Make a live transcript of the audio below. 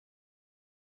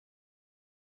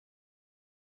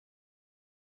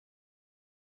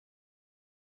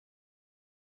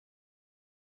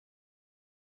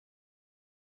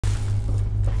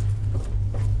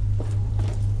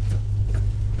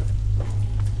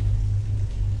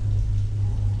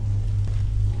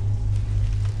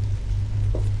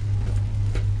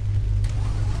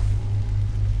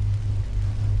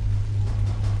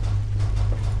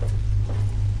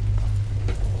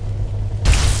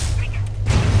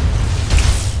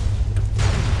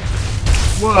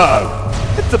Whoa!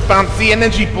 It's a bouncy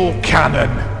energy ball cannon!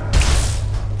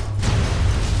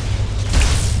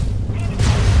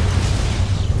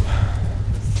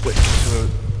 Switch to a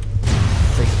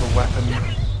safer weapon.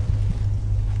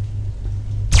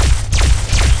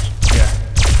 Yeah.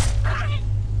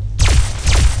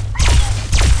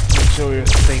 Make sure you're at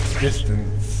a safe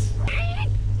distance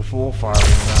before firing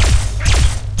that.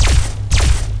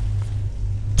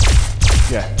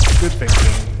 Yeah, good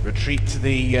thinking. Retreat to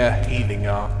the healing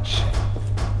arch.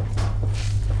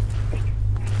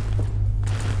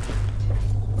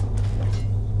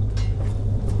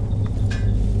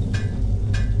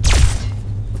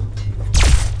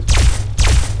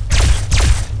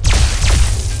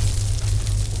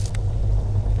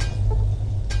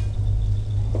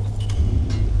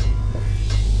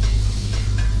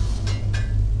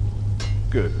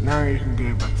 Good, now you can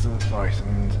go back to the fight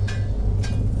and...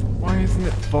 Why isn't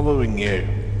it following you?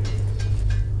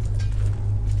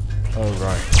 Oh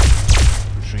right.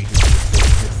 Retreated to a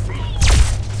safe distance.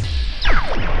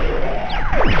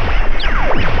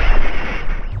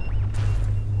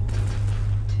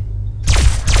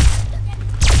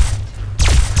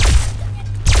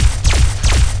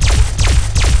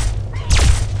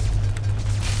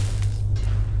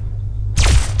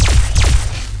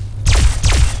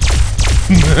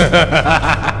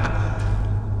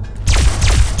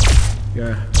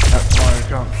 Yeah, that's why we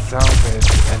can't salvage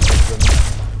any of them.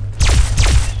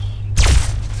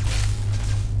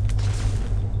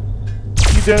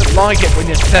 You don't like it when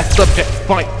your test subjects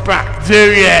fight back,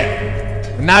 do you?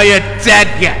 And now you're dead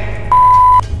yet.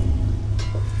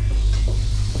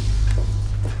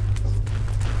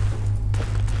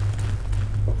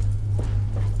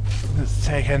 Let's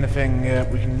take anything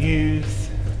we can use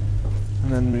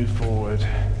and then move forward.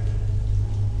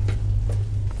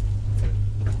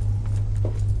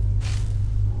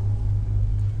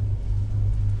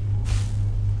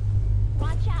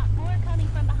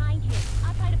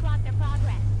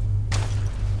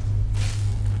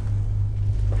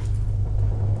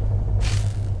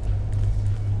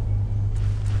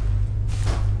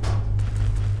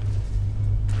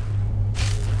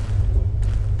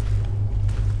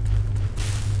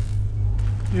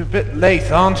 You're a bit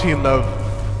late, aren't you, love?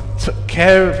 Took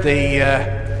care of the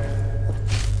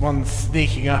one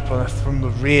sneaking up on us from the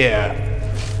rear.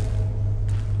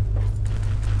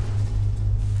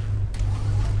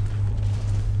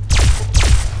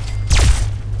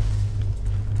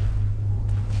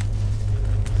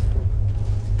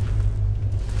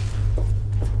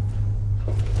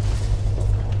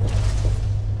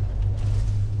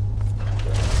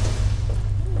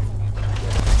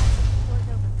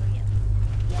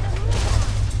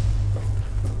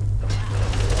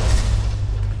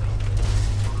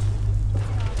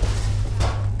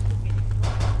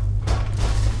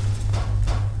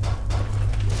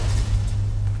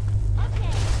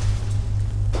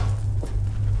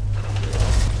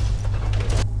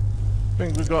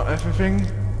 Think we got everything?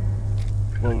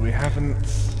 Well, we haven't.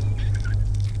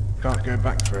 Can't go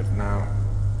back for it now.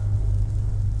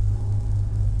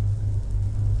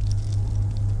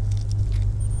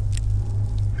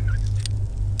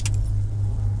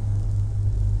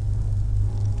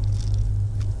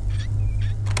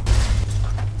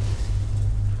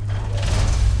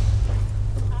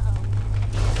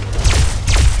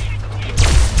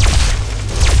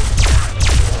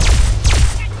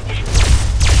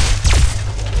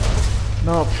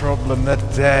 No problem, they're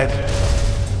dead.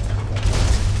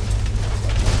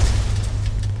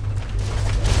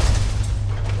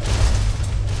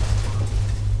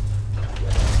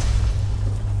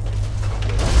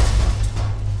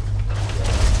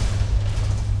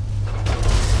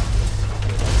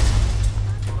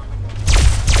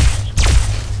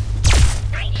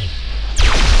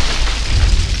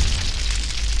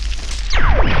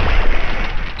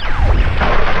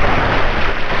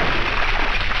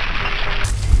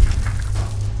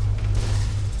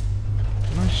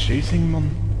 Shooting them.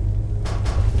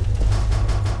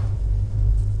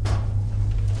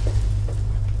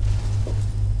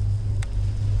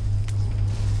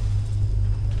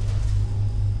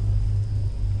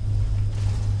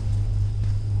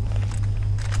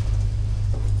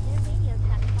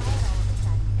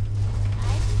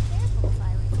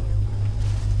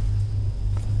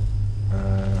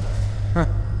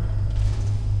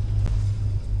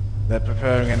 They're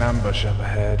preparing an ambush up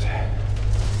ahead.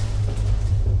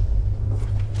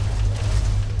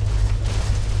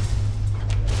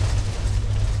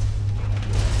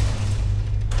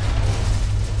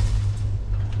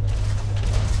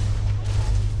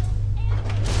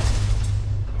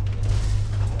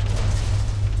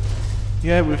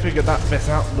 Yeah, we figured that bit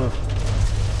out, love.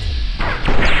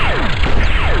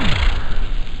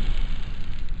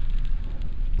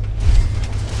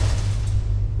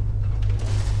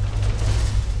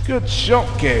 Good shot,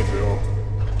 Gabriel.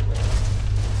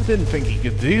 I didn't think he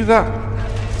could do that.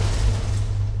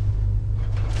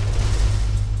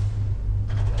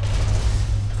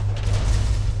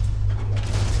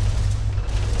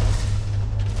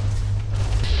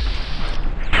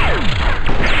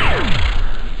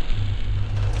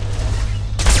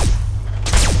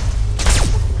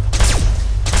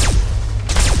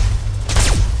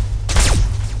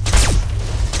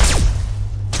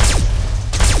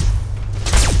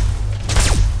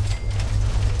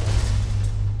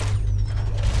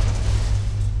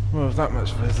 Well, with that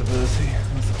much visibility,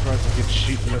 I'm surprised I could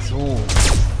shoot them at all.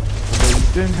 Although you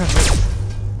don't have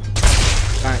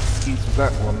an excuse with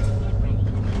that one.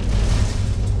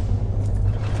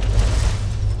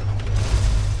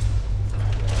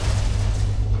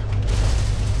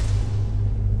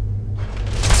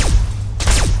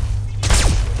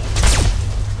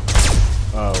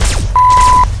 Oh.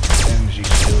 Energy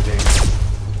shielding.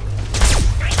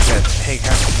 Let's take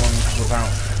out the ones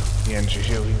without the energy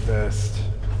shielding first.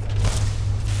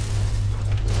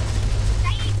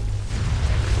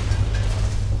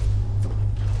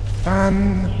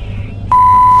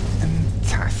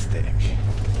 Fantastic.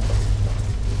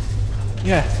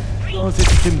 Yeah, as long as if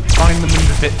you can find them in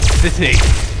the Bit City.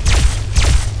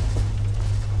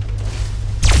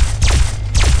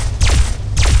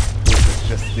 This is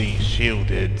just the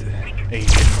shielded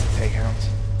aliens to take out.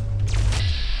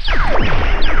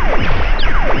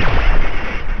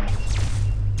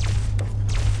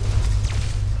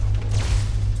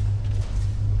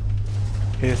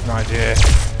 Here's an idea.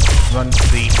 Run to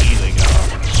the healing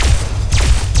arch.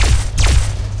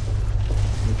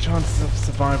 The chances of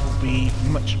survival will be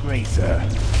much greater.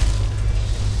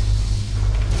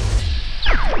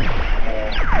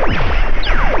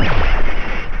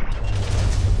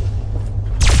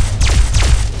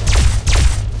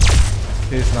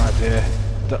 Here's an idea.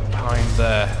 Duck behind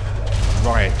the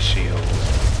riot shield.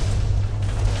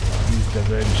 Use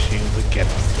their own shield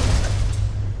against them.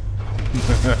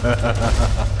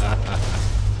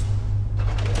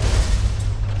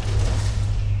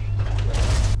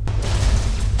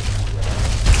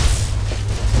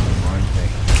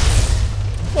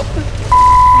 What the f***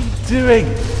 are you doing?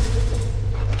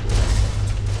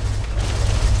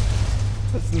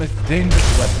 That's the most dangerous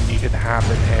weapon you could have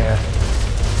in here.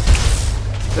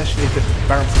 Especially if it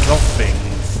bounces off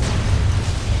things.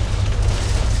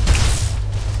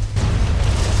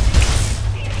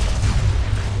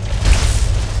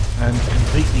 And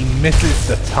completely misses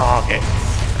the targets.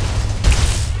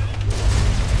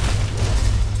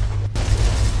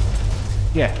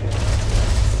 Yeah,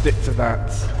 stick to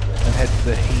that. And head to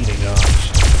the healing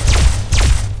arch.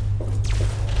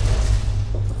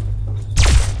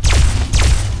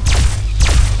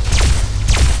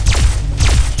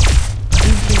 I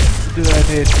don't think it's a good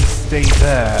idea to stay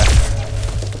there.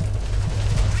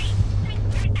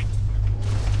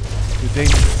 You're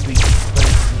dangerously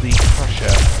close to the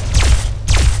crusher.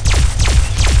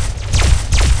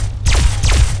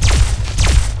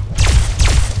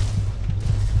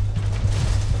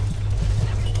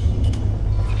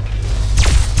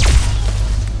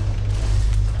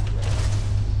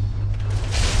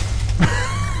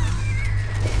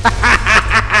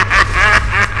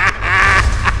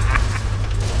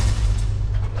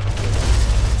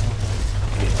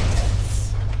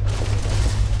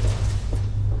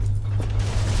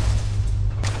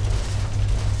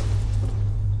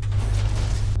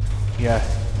 Yeah.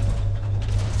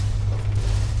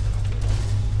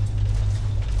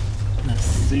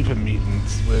 Super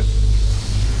mutants with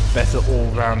better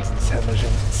all-round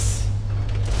intelligence.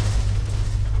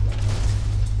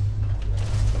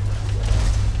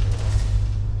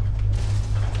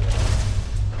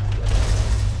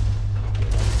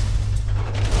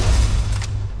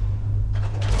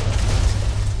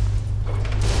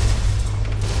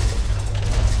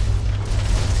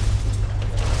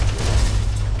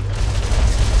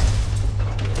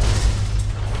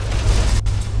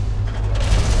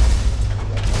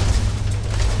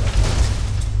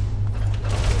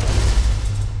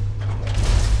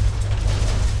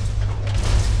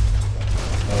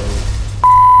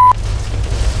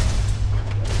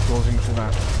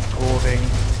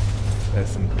 There's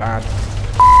some bad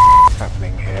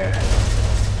happening here.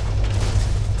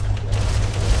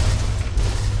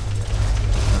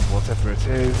 And whatever it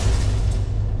is...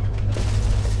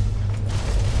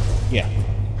 yeah.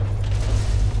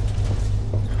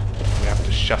 We have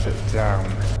to shut it down.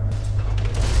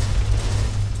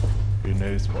 Who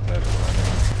knows what they're planning.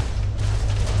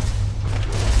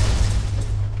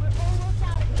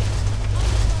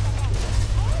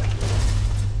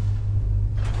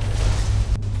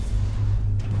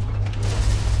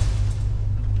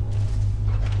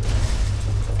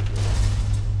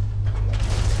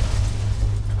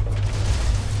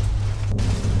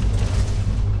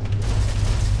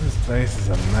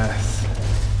 a mess.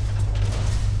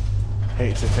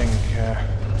 Hate to think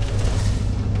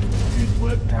who'd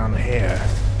work down here.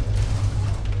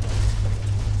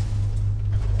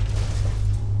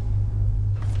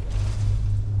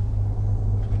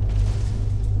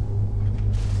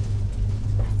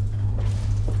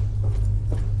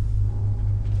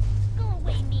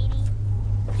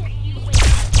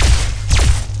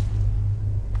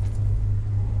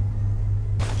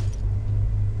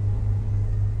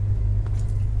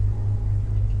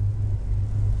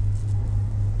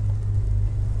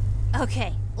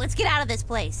 Okay, let's get out of this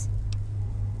place.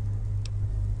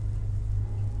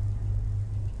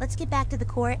 Let's get back to the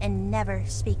core and never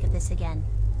speak of this again.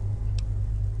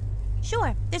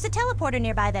 Sure, there's a teleporter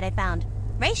nearby that I found.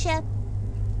 Right, Shep?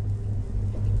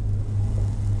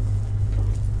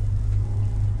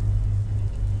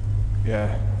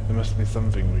 Yeah, there must be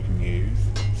something we can use,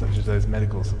 such as those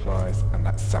medical supplies and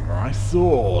that samurai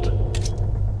sword.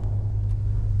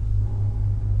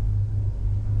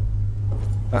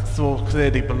 That sword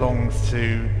clearly belongs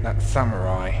to that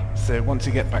samurai, so once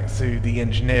you get back to the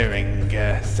engineering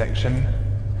section,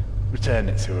 return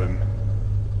it to him.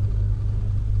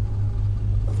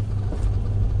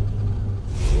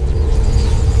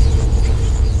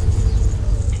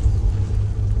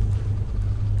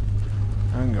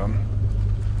 Hang on.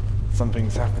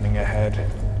 Something's happening ahead.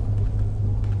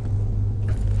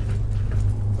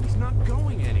 He's not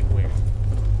going anywhere.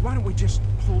 Why don't we just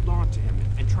hold on to him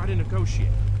and try to negotiate?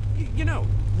 You know,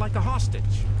 like a hostage.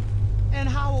 And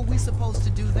how are we supposed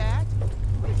to do that?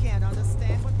 We can't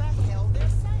understand what the hell they're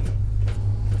saying.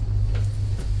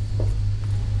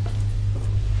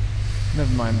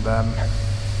 Never mind them.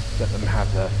 Let them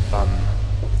have their fun.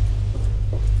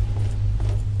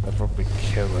 They'll probably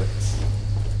kill it.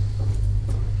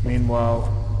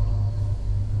 Meanwhile,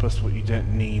 put what you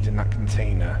don't need in that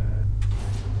container.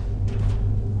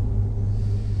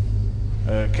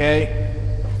 Okay,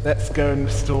 let's go and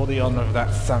restore the honor of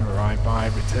that samurai by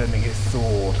returning his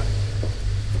sword.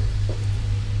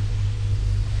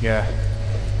 Yeah.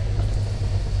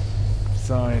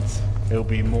 Besides, it'll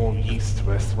be more use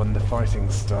to us when the fighting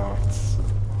starts.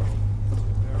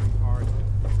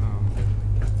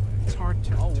 It's hard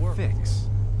to fix.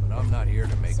 But I'm not here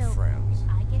to make friends.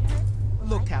 I get hurt?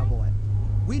 Look, cowboy,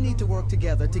 we need to work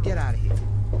together to get out of here.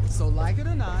 So like it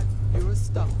or not, you're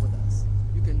stuck with us.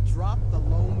 You can drop the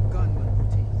lone gunman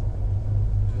routine.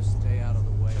 Just stay out of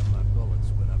the way of my bullets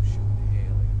when I'm shooting the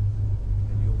alien,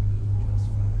 and you'll do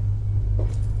just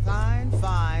fine. Fine,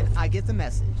 fine, I get the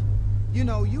message. You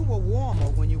know, you were warmer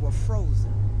when you were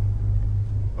frozen.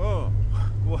 Oh,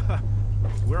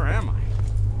 where am I?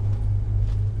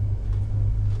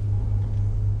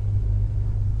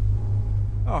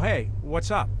 Oh, hey,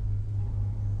 what's up?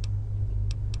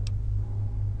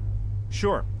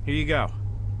 Sure, here you go.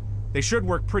 They should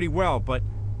work pretty well, but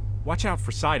watch out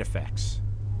for side effects.